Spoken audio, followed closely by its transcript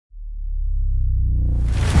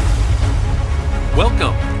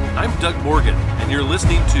Welcome. I'm Doug Morgan, and you're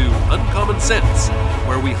listening to Uncommon Sense,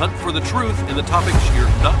 where we hunt for the truth in the topics you're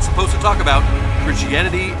not supposed to talk about,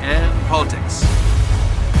 Christianity and politics.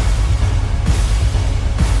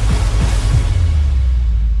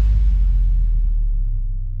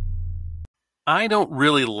 I don't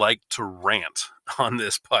really like to rant on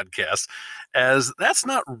this podcast, as that's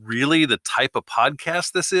not really the type of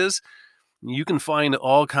podcast this is. You can find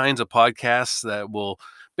all kinds of podcasts that will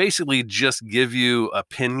basically just give you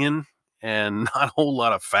opinion and not a whole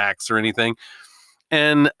lot of facts or anything.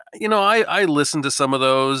 And, I listen to some of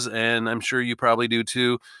those, and I'm sure you probably do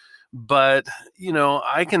too. But,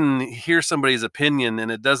 I can hear somebody's opinion and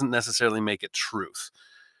it doesn't necessarily make it truth.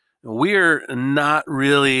 We're not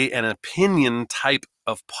really an opinion type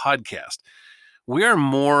of podcast. We are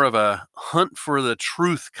more of a hunt for the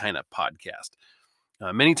truth kind of podcast.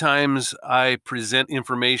 Many times I present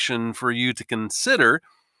information for you to consider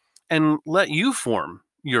and let you form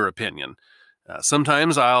your opinion.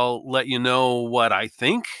 Sometimes I'll let you know what I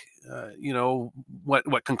think,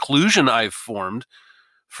 what conclusion I've formed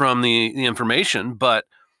from the information. But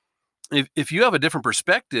if you have a different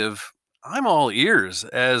perspective, I'm all ears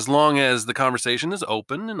as long as the conversation is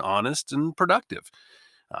open and honest and productive.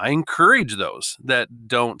 I encourage those that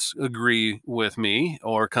don't agree with me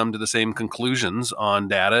or come to the same conclusions on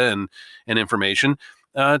data and information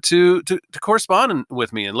to correspond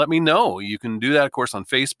with me and let me know. You can do that, of course, on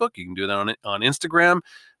Facebook. You can do that on Instagram.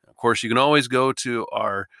 Of course, you can always go to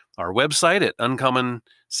our website at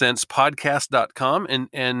uncommonsenspodcast.com,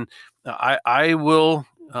 and I will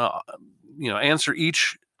answer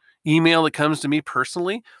each email that comes to me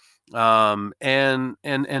personally, and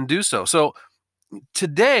do so. So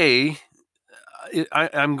today,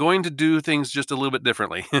 I'm going to do things just a little bit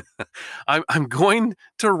differently. I'm going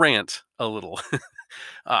to rant a little.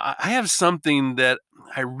 I have something that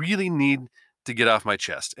I really need to get off my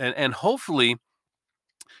chest, and hopefully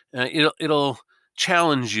it'll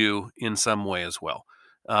challenge you in some way as well.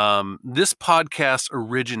 This podcast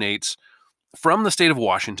originates from the state of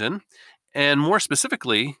Washington, and more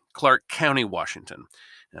specifically, Clark County, Washington.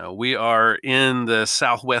 We are in the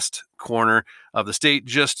southwest corner of the state,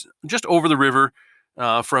 just over the river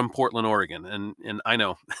from Portland, Oregon. And I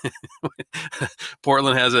know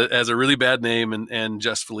Portland has a really bad name, and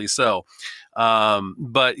justly so.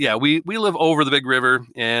 But yeah, we live over the big river,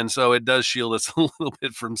 and so it does shield us a little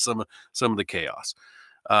bit from some of the chaos.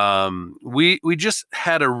 We just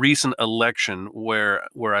had a recent election where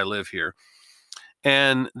I live here,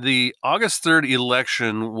 and the August 3rd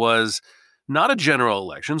election was not a general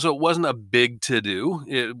election, so it wasn't a big to-do.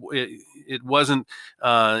 It wasn't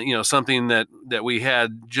something that we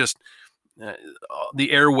had just the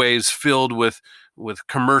airwaves filled with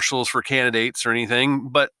commercials for candidates or anything,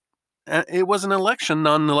 but it was an election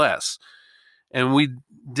nonetheless. And we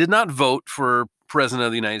did not vote for President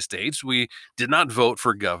of the United States. We did not vote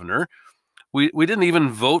for governor. We didn't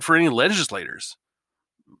even vote for any legislators.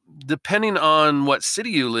 Depending on what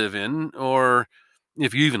city you live in, or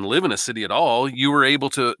if you even live in a city at all, you were able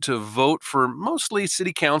to vote for mostly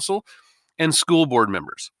city council and school board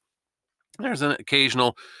members. There's an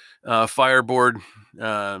occasional fire board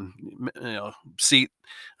seat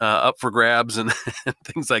up for grabs and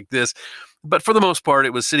things like this. But for the most part,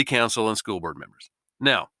 it was city council and school board members.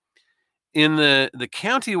 Now, in the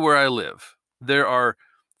county where I live, there are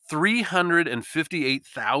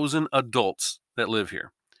 358,000 adults that live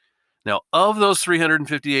here. Now, of those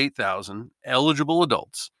 358,000 eligible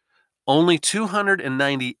adults, only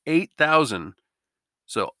 298,000,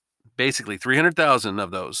 so basically 300,000 of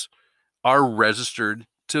those, are registered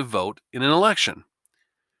to vote in an election.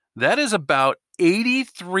 That is about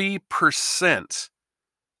 83%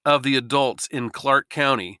 of the adults in Clark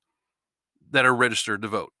County that are registered to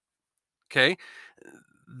vote. Okay?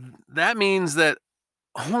 That means that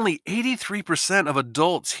only 83% of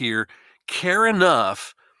adults here care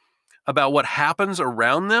enough about what happens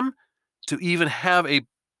around them to even have a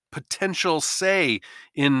potential say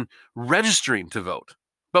in registering to vote.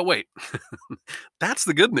 But wait, that's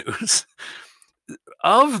the good news.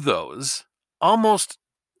 Of those, almost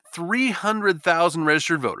 300,000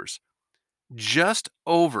 registered voters, just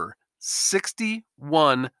over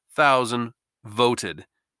 61,000 voted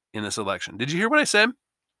in this election. Did you hear what I said?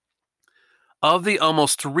 Of the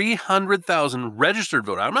almost 300,000 registered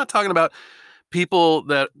voters, I'm not talking about people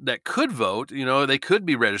that could vote. They could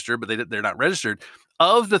be registered, but they're not registered.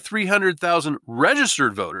 Of the 300,000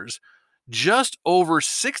 registered voters, just over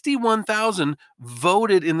 61,000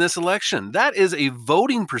 voted in this election. That is a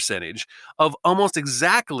voting percentage of almost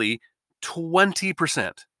exactly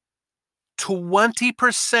 20%.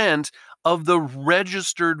 20% of the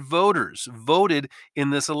registered voters voted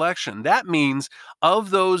in this election. That means of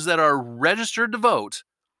those that are registered to vote,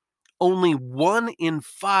 only 1 in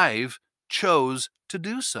 5 chose to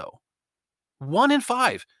do so. 1 in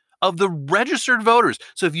 5 of the registered voters.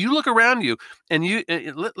 So if you look around you and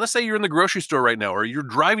let's say you're in the grocery store right now, or you're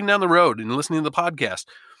driving down the road and listening to the podcast.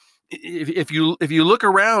 If you look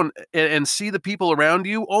around and see the people around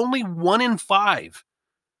you, only 1 in 5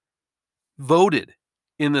 voted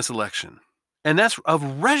in this election. And that's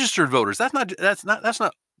of registered voters. That's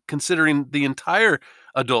not considering the entire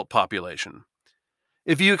adult population.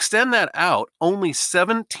 If you extend that out, only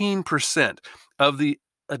 17% of the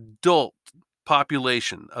adult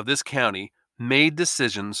population of this county made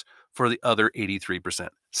decisions for the other 83%.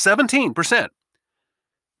 17%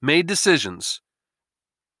 made decisions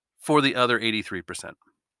for the other 83%.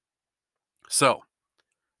 So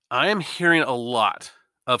I am hearing a lot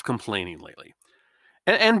of complaining lately,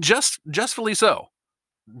 and justly so.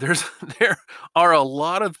 There are a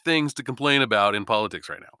lot of things to complain about in politics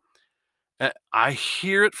right now. I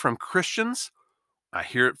hear it from Christians. I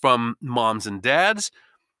hear it from moms and dads.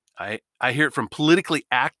 I hear it from politically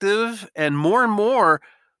active, and more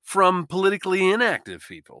from politically inactive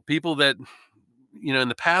people that, in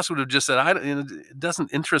the past would have just said, it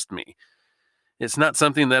doesn't interest me. It's not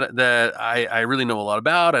something that I really know a lot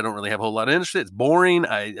about. I don't really have a whole lot of interest. It's boring.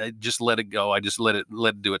 I just let it go. I just let it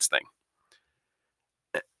do its thing.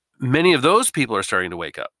 Many of those people are starting to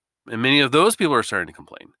wake up, and many of those people are starting to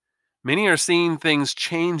complain. Many are seeing things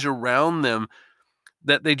change around them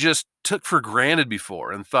that they just took for granted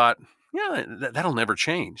before and thought, yeah, that'll never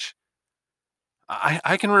change.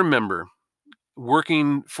 I can remember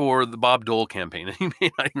working for the Bob Dole campaign. You may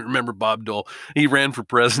not even remember Bob Dole. He ran for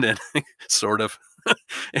president, sort of.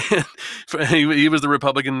 And he was the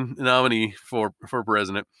Republican nominee for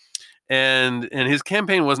president. And his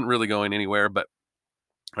campaign wasn't really going anywhere, but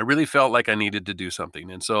I really felt like I needed to do something.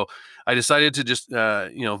 And so I decided to just,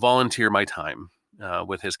 volunteer my time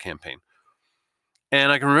with his campaign. And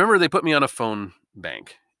I can remember they put me on a phone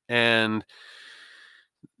bank, and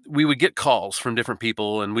we would get calls from different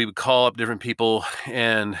people, and we would call up different people,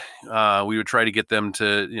 and we would try to get them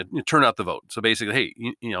to turn out the vote. So basically, hey,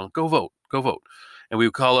 go vote. And we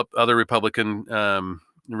would call up other Republicans that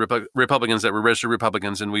were registered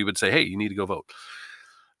Republicans, and we would say, hey, you need to go vote.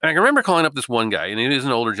 And I can remember calling up this one guy, and he was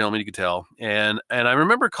an older gentleman, you could tell. And I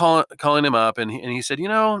remember calling him up, and he said, he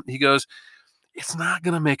goes, it's not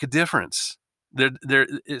going to make a difference.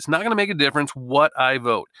 It's not going to make a difference what I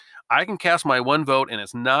vote. I can cast my one vote, and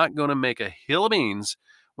it's not going to make a hill of beans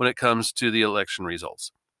when it comes to the election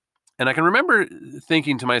results. And I can remember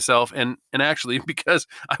thinking to myself, and actually, because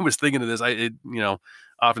I was thinking of this,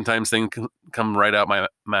 oftentimes things come right out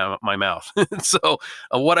my mouth. So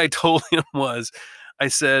what I told him was, I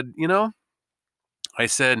said,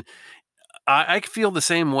 I feel the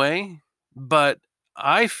same way, but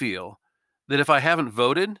I feel that if I haven't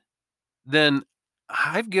voted, then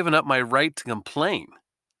I've given up my right to complain.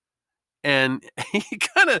 And he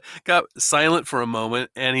kind of got silent for a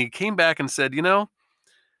moment, and he came back and said, you're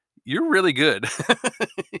really good.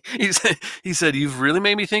 he said, you've really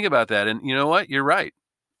made me think about that. And you know what? You're right.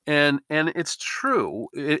 And it's true.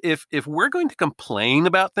 If we're going to complain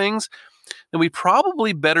about things, then we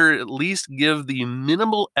probably better at least give the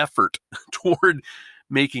minimal effort toward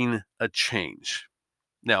making a change.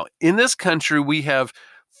 Now, in this country, we have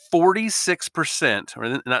 46%,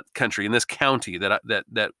 or not country, in this county that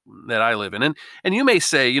I live in. And you may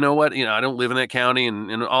say, you know what, I don't live in that county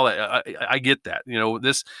and all that. I get that.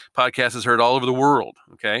 This podcast is heard all over the world.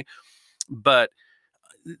 Okay. But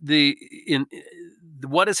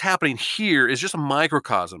what is happening here is just a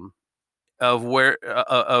microcosm of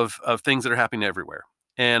of things that are happening everywhere.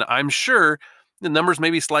 And I'm sure the numbers may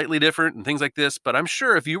be slightly different and things like this, but I'm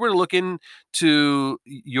sure if you were to look into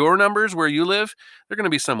your numbers where you live, they're going to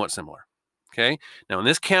be somewhat similar. Okay. Now in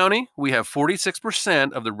this county, we have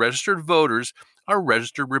 46% of the registered voters are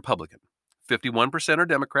registered Republican, 51% are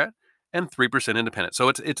Democrat, and 3% independent. So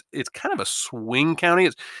it's kind of a swing county.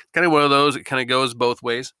 It's kind of one of those. It kind of goes both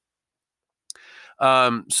ways.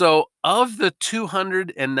 So of the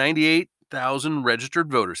 298,000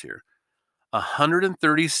 registered voters here,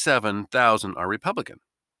 137,000 are Republican.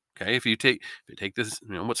 Okay, if you take this,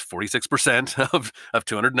 what's 46% of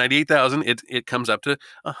 298,000, it comes up to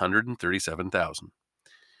 137,000.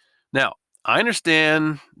 Now, I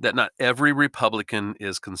understand that not every Republican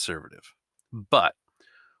is conservative, but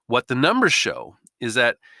what the numbers show is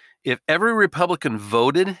that if every Republican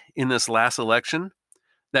voted in this last election,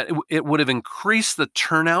 that it would have increased the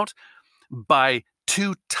turnout by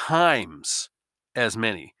 2 times as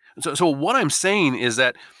many. So what I'm saying is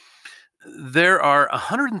that there are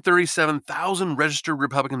 137,000 registered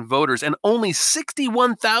Republican voters and only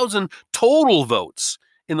 61,000 total votes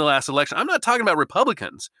in the last election. I'm not talking about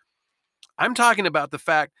Republicans. I'm talking about the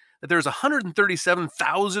fact that there's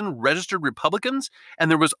 137,000 registered Republicans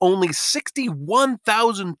and there was only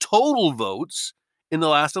 61,000 total votes in the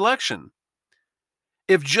last election.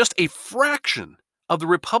 If just a fraction of the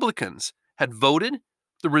Republicans had voted,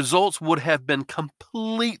 the results would have been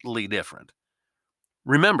completely different.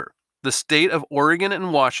 Remember, the state of Oregon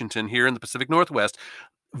and Washington here in the Pacific Northwest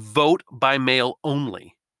vote by mail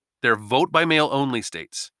only. They're vote by mail only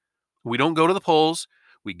states. We don't go to the polls.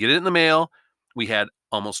 We get it in the mail. We had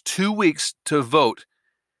almost 2 weeks to vote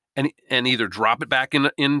and either drop it back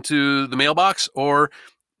into the mailbox, or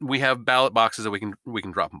we have ballot boxes that we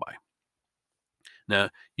can drop them by. Now,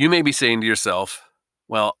 you may be saying to yourself,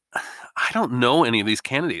 well, I don't know any of these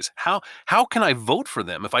candidates. How can I vote for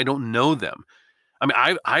them if I don't know them? I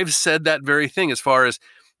mean, I've said that very thing as far as,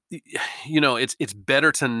 it's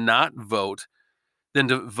better to not vote than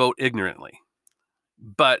to vote ignorantly.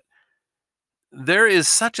 But there is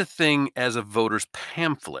such a thing as a voter's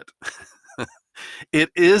pamphlet. It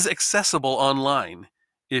is accessible online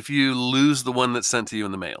if you lose the one that's sent to you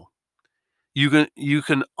in the mail. You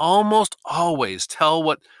can almost always tell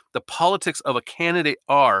what the politics of a candidate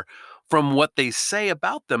are from what they say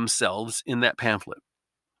about themselves in that pamphlet.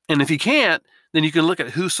 And if you can't, then you can look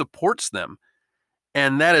at who supports them.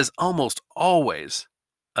 And that is almost always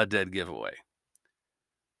a dead giveaway.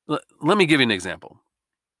 Let me give you an example.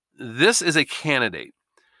 This is a candidate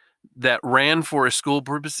that ran for a school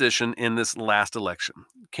board position in this last election.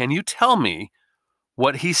 Can you tell me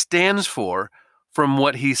what he stands for from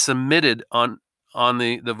what he submitted on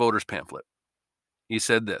the voter's pamphlet? He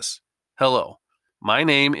said this: "Hello, my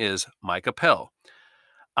name is Mike Appel.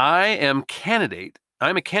 I'm a candidate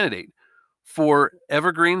for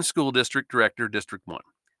Evergreen School District Director, District 1.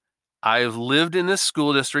 I've lived in this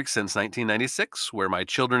school district since 1996, where my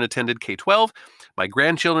children attended K-12. My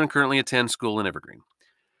grandchildren currently attend school in Evergreen.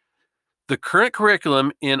 The current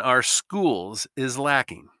curriculum in our schools is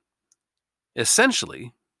lacking,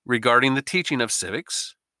 essentially regarding the teaching of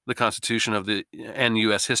civics, the Constitution and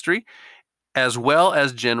U.S. history, as well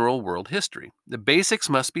as general world history. The basics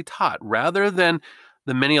must be taught rather than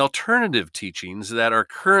the many alternative teachings that are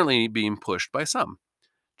currently being pushed by some.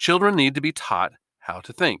 Children need to be taught how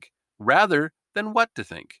to think rather than what to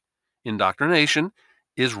think. Indoctrination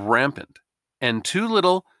is rampant, and too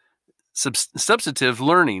little substantive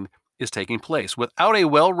learning is taking place. Without a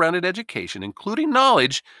well-rounded education, including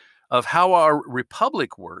knowledge of how our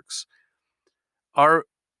republic works, our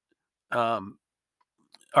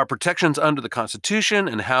protections under the Constitution,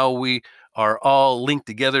 and how we are all linked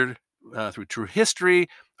together through true history,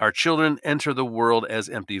 our children enter the world as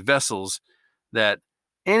empty vessels that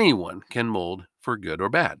anyone can mold for good or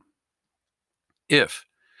bad. If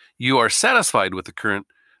you are satisfied with the current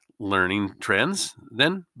learning trends,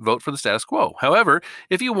 then vote for the status quo. However,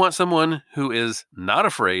 if you want someone who is not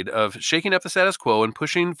afraid of shaking up the status quo and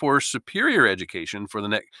pushing for superior education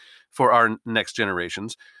for our next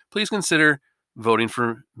generations, please consider voting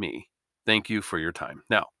for me. Thank you for your time."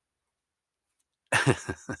 Now,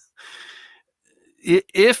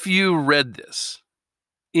 if you read this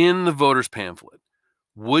in the voter's pamphlet,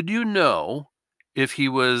 would you know if he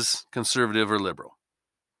was conservative or liberal?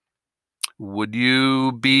 Would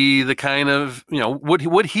you be the kind of,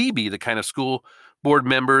 would he be the kind of school board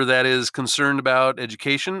member that is concerned about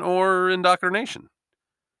education or indoctrination?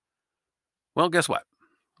 Well, guess what?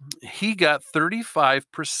 He got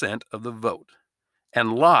 35% of the vote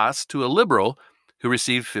and lost to a liberal who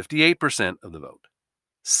received 58% of the vote.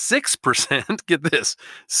 6%, get this,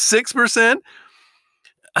 6%,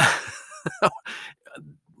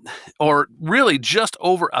 or really just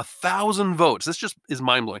over 1,000 votes. This just is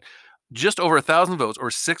mind-blowing. Just over 1,000 votes, or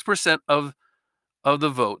 6% of the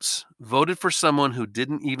votes, voted for someone who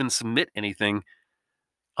didn't even submit anything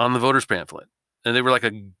on the voter's pamphlet. And they were like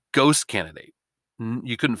a ghost candidate.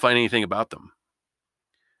 You couldn't find anything about them.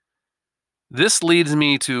 This leads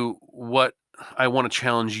me to what I want to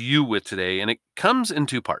challenge you with today, and it comes in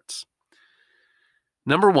two parts.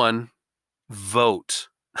 Number one, vote.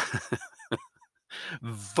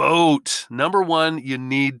 Vote. Number one, you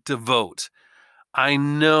need to vote. I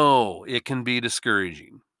know it can be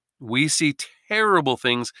discouraging. We see terrible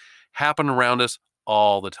things happen around us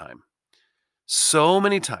all the time. So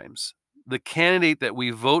many times, the candidate that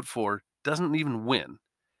we vote for doesn't even win.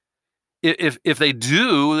 If they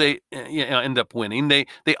do, they end up winning. They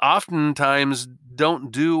oftentimes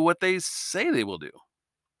don't do what they say they will do.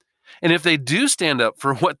 And if they do stand up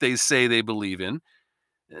for what they say they believe in,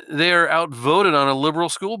 they are outvoted on a liberal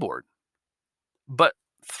school board. But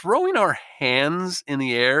throwing our hands in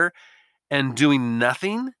the air and doing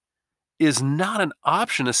nothing is not an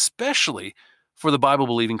option, especially for the Bible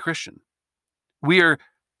believing Christian. We are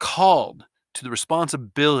called to the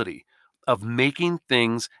responsibility of making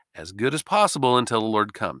things as good as possible until the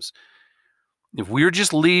Lord comes. If we're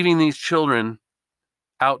just leaving these children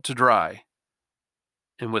out to dry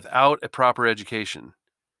and without a proper education,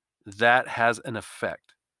 that has an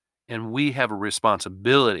effect. And we have a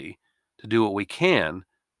responsibility to do what we can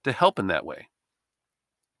to help in that way.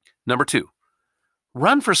 Number 2,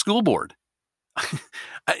 run for school board.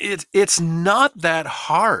 It's not that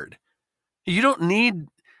hard. You don't need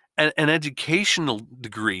an educational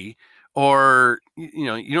degree, or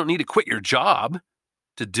you don't need to quit your job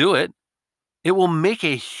to do it. It will make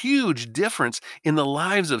a huge difference in the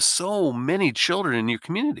lives of so many children in your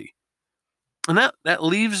community. And that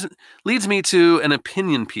leads me to an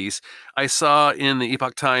opinion piece I saw in the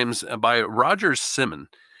Epoch Times by Roger Simon,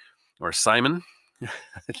 or Simon.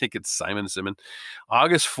 I think it's Simon Simon.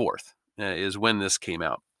 August 4th is when this came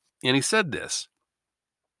out. And he said this.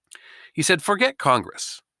 He said, forget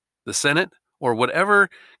Congress, the Senate, or whatever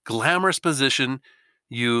glamorous position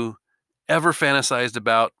you ever fantasized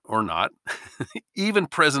about or not, even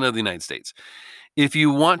President of the United States, if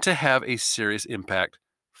you want to have a serious impact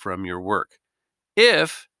from your work.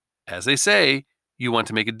 If, as they say, you want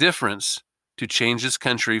to make a difference to change this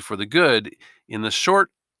country for the good in the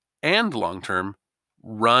short and long term,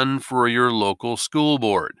 run for your local school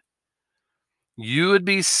board. You would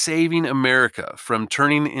be saving America from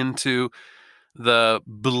turning into the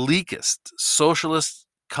bleakest socialist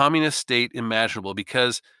communist state imaginable,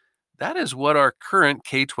 because that is what our current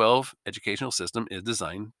K-12 educational system is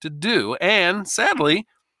designed to do, and sadly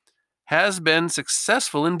has been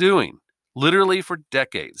successful in doing, literally for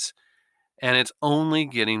decades, and it's only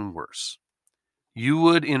getting worse. You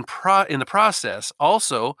would, in the process,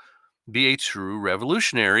 also be a true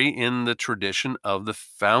revolutionary in the tradition of the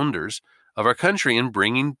founders of our country in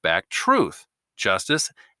bringing back truth,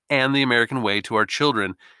 justice, and the American way to our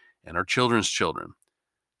children and our children's children.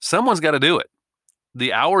 Someone's got to do it.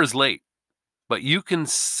 The hour is late, but you can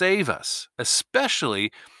save us,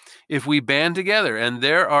 especially if we band together, and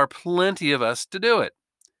there are plenty of us to do it.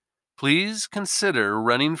 Please consider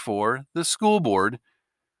running for the school board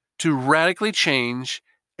to radically change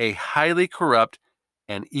a highly corrupt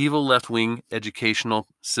and evil left-wing educational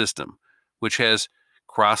system, which has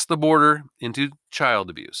crossed the border into child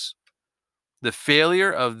abuse. The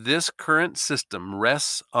failure of this current system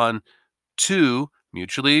rests on 2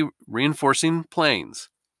 mutually reinforcing planes.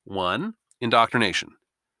 1, indoctrination,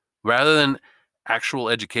 rather than actual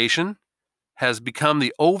education, has become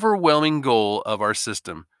the overwhelming goal of our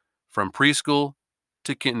system from preschool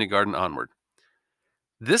to kindergarten onward.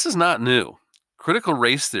 This is not new. Critical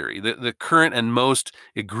race theory, the current and most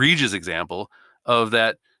egregious example of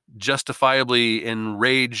that justifiably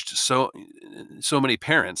enraged so many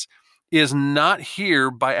parents, is not here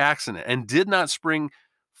by accident and did not spring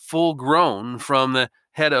full grown from the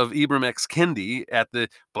head of Ibram X. Kendi at the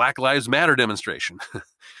Black Lives Matter demonstration.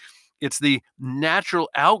 It's the natural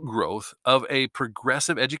outgrowth of a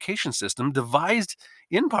progressive education system devised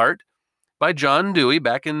in part by John Dewey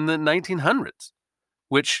back in the 1900s,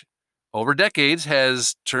 which over decades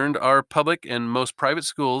has turned our public and most private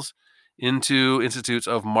schools into institutes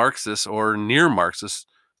of Marxist or near Marxist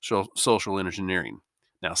social engineering.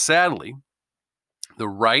 Now, sadly, the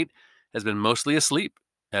right has been mostly asleep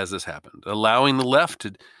as this happened, allowing the left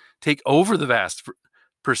to take over the vast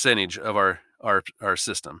percentage of our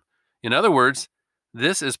system. In other words,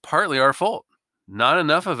 this is partly our fault. Not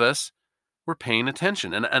enough of us were paying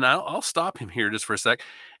attention. And I'll stop him here just for a sec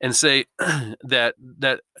and say that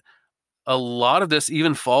a lot of this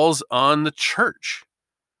even falls on the church.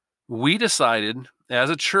 We decided as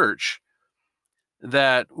a church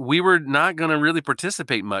that we were not going to really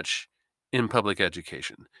participate much in public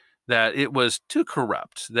education, that it was too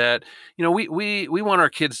corrupt, that we want our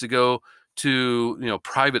kids to go to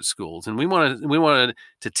private schools, and we wanted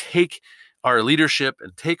to take our leadership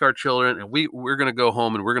and take our children, and we're going to go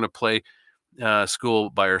home and we're going to play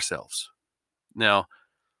school by ourselves. Now,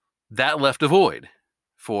 that left a void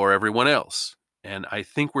for everyone else, and I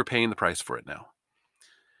think we're paying the price for it now.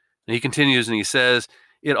 And he continues and he says,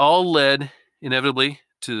 it all led inevitably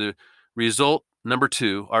to the result number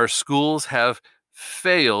 2. Our schools have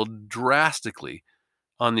failed drastically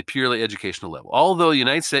on the purely educational level. Although the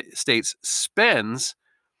United States spends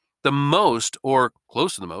the most, or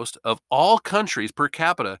close to the most, of all countries per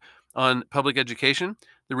capita on public education,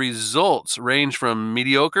 the results range from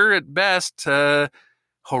mediocre at best to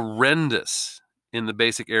horrendous in the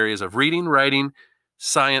basic areas of reading, writing,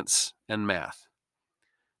 science, and math.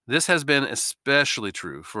 This has been especially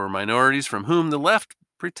true for minorities from whom the left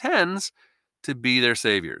pretends to be their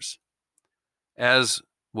saviors. As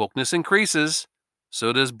wokeness increases,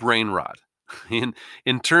 so does brain rot. In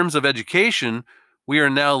terms of education, we are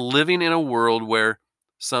now living in a world where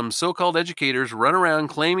some so-called educators run around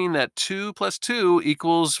claiming that 2 plus 2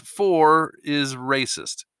 equals 4 is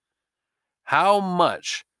racist. How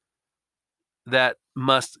much that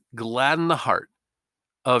must gladden the heart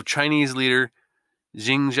of Chinese leader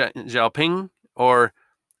Xi Jinping, or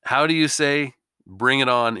how do you say bring it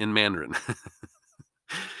on in Mandarin?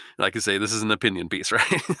 Like I say, this is an opinion piece,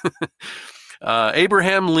 right?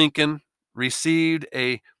 Abraham Lincoln received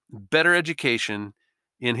a better education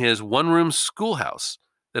in his one-room schoolhouse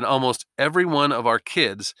than almost every one of our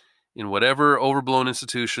kids in whatever overblown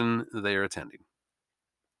institution they are attending.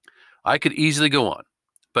 I could easily go on,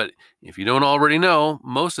 but if you don't already know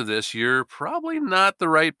most of this, you're probably not the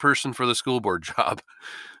right person for the school board job.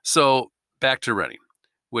 So back to running,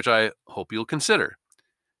 which I hope you'll consider.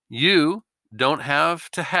 You don't have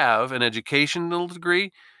to have an educational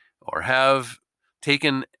degree or have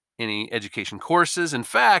taken any education courses. In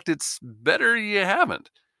fact, it's better you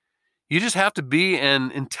haven't. You just have to be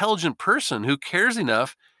an intelligent person who cares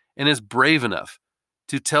enough and is brave enough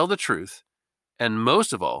to tell the truth and,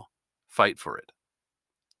 most of all, fight for it.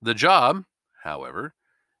 The job, however,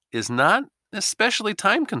 is not especially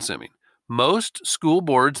time consuming. Most school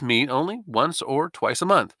boards meet only once or twice a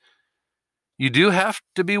month. You do have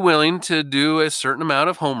to be willing to do a certain amount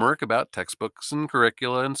of homework about textbooks and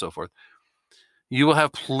curricula and so forth. You will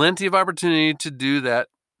have plenty of opportunity to do that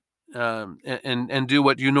and do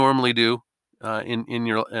what you normally do in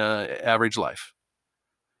your average life.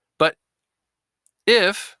 But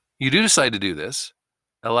if you do decide to do this,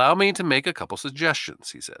 allow me to make a couple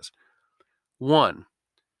suggestions, he says. 1,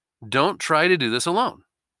 don't try to do this alone.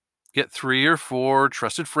 Get 3 or 4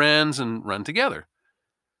 trusted friends and run together.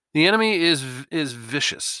 The enemy is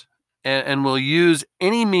vicious and will use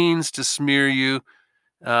any means to smear you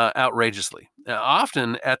outrageously,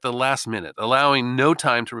 often at the last minute, allowing no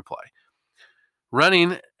time to reply.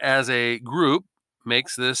 Running as a group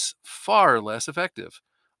makes this far less effective.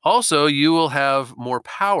 Also, you will have more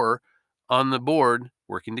power on the board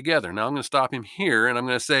working together. Now, I'm going to stop him here and I'm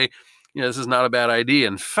going to say, this is not a bad idea.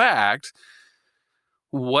 In fact,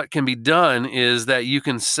 what can be done is that you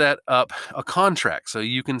can set up a contract. So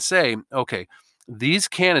you can say, okay, these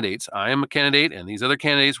candidates, I am a candidate, and these other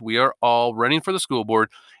candidates, we are all running for the school board,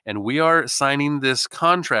 and we are signing this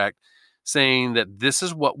contract saying that this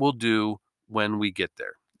is what we'll do when we get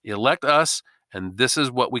there. Elect us, and this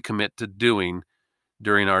is what we commit to doing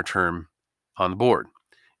during our term on the board.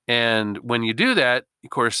 And when you do that, of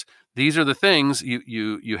course, these are the things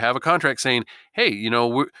you have a contract saying, hey,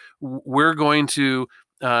 we're going to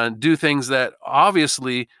do things that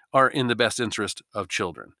obviously are in the best interest of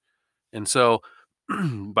children. And so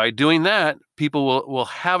by doing that, people will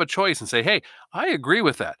have a choice and say, hey, I agree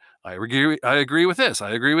with that. I agree with this.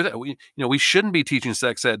 I agree with that. We shouldn't be teaching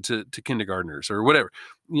sex ed to kindergartners or whatever.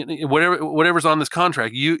 Whatever's on this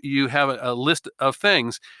contract, you have a list of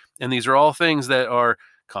things, and these are all things that are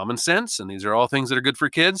common sense, and these are all things that are good for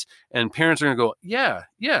kids. And parents are going to go, yeah,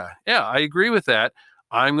 I agree with that.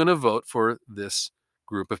 I'm going to vote for this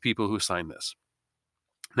group of people who signed this.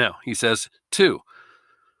 Now, he says, 2,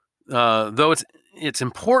 though it's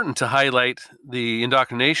important to highlight the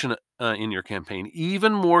indoctrination in your campaign,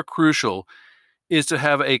 even more crucial is to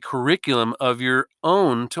have a curriculum of your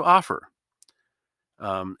own to offer.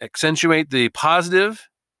 Accentuate the positive,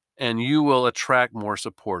 and you will attract more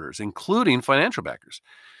supporters, including financial backers.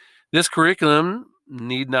 This curriculum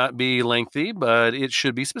need not be lengthy, but it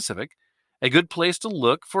should be specific. A good place to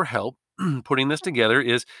look for help putting this together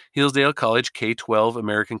is Hillsdale College K-12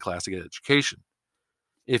 American Classic Education.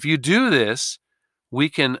 If you do this, we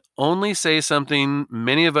can only say something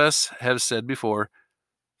many of us have said before: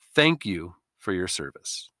 thank you for your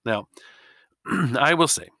service. Now, I will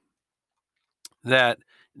say that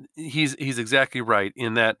he's exactly right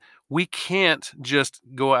in that we can't just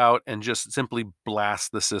go out and just simply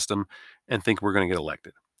blast the system and think we're going to get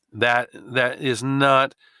elected. That is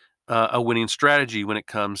not a winning strategy when it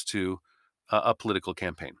comes to a political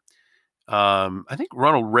campaign. I think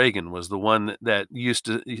Ronald Reagan was the one that used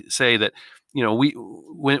to say that,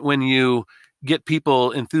 when you get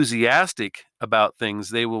people enthusiastic about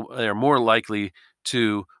things, they are more likely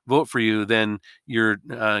to vote for you than you're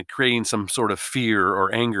creating some sort of fear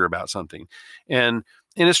or anger about something. And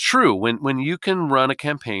it's true when you can run a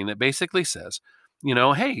campaign that basically says,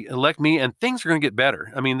 hey, elect me and things are going to get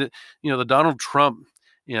better. I mean, the Donald Trump,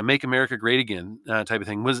 make America great again type of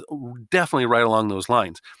thing was definitely right along those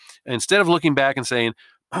lines. Instead of looking back and saying,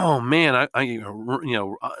 oh man,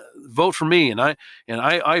 vote for me, and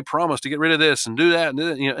I promise to get rid of this and do that,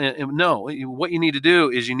 and no, what you need to do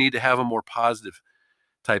is you need to have a more positive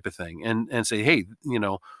type of thing, and say, hey,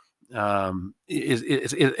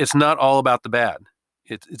 it's not all about the bad.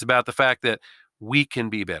 It's about the fact that we can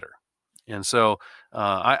be better. And so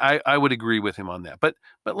I would agree with him on that. But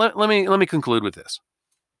let me conclude with this.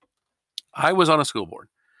 I was on a school board,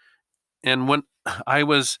 and when I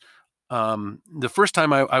was the first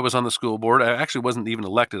time I was on the school board, I actually wasn't even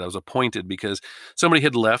elected. I was appointed because somebody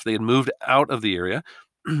had left. They had moved out of the area,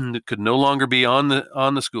 could no longer be on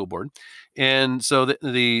the school board, and so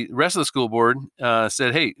the rest of the school board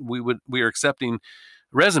said, "Hey, we are accepting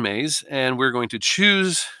resumes, and we're going to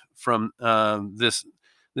choose from this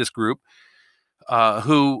group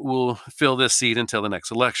who will fill this seat until the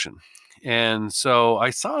next election." And so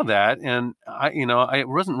I saw that, and I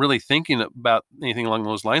wasn't really thinking about anything along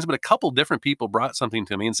those lines, but a couple different people brought something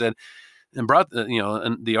to me and said, and brought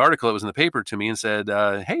the article that was in the paper to me and said,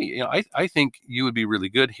 "Hey, I think you would be really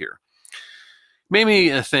good here." Made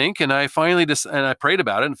me think, and I finally and I prayed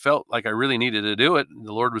about it and felt like I really needed to do it.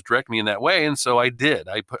 The Lord was directing me in that way, and so I did.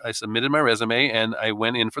 I submitted my resume and I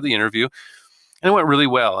went in for the interview, and it went really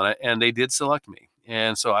well, and they did select me.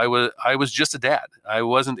 And so I was just a dad. I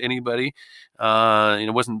wasn't anybody.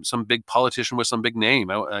 Wasn't some big politician with some big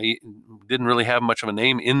name. I didn't really have much of a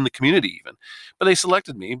name in the community even, but they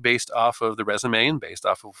selected me based off of the resume and based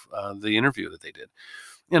off of the interview that they did,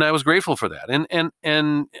 and I was grateful for that.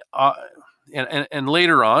 And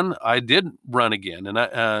later on, I did run again, and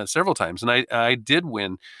I several times, and I did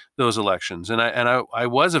win those elections, and I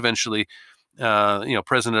was eventually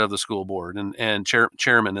president of the school board and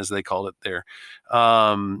chairman, as they called it there.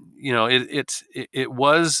 It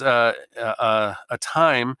was a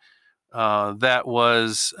time that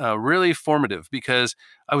was really formative, because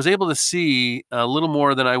I was able to see a little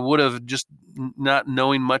more than I would have just not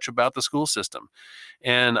knowing much about the school system.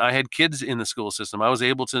 And I had kids in the school system. I was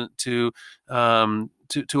able to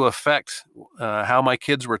affect how my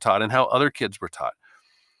kids were taught and how other kids were taught.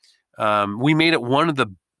 We made it one of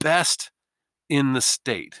the best in the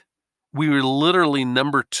state. We were literally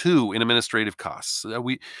number 2 in administrative costs.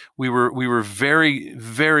 We were very,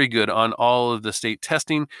 very good on all of the state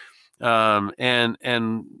testing, and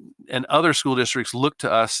other school districts looked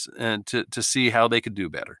to us and to see how they could do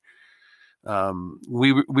better.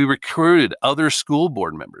 We recruited other school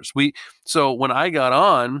board members. So when I got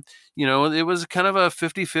on, it was kind of a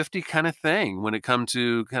 50-50 kind of thing when it come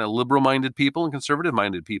to kind of liberal-minded people and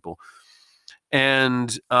conservative-minded people.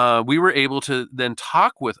 And we were able to then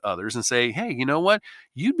talk with others and say, hey, you know what?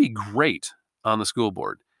 You'd be great on the school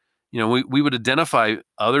board. We would identify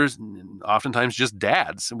others, oftentimes just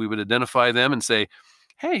dads, and we would identify them and say,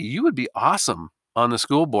 hey, you would be awesome on the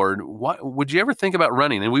school board. Would you ever think about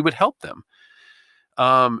running? And we would help them.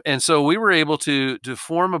 And so we were able to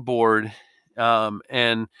form a board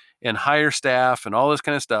and hire staff and all this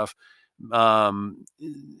kind of stuff. And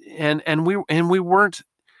we weren't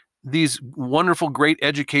these wonderful, great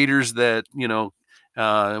educators that,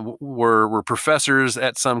 were professors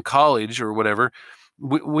at some college or whatever.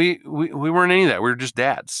 We weren't any of that. We were just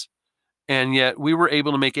dads. And yet we were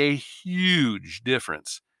able to make a huge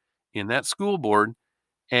difference in that school board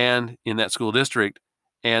and in that school district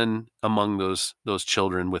and among those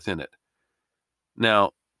children within it.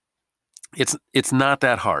 Now, it's not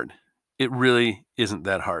that hard. It really isn't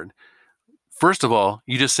that hard. First of all,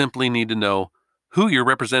 you just simply need to know who your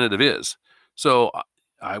representative is. So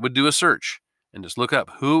I would do a search and just look up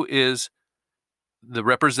who is the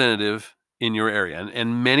representative in your area.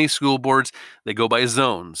 And many school boards, they go by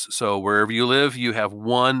zones. So wherever you live, you have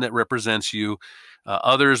one that represents you.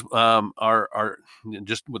 Others are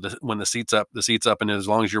just when the seat's up, and as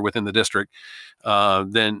long as you're within the district,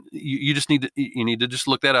 then you just need to just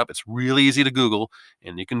look that up. It's really easy to Google,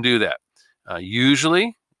 and you can do that.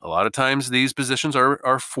 Usually, a lot of times, these positions are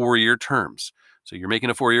 4-year terms. So you're making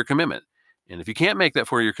a 4-year commitment. And if you can't make that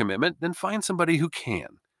 4-year commitment, then find somebody who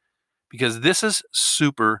can, because this is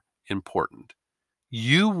super important.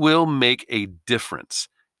 You will make a difference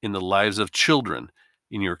in the lives of children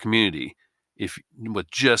in your community with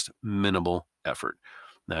just minimal effort.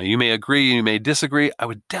 Now, you may agree, you may disagree. I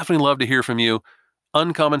would definitely love to hear from you.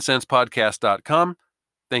 uncommonsensepodcast.com.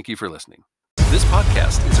 Thank you for listening. This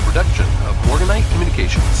podcast is a production of Morganite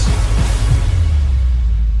Communications.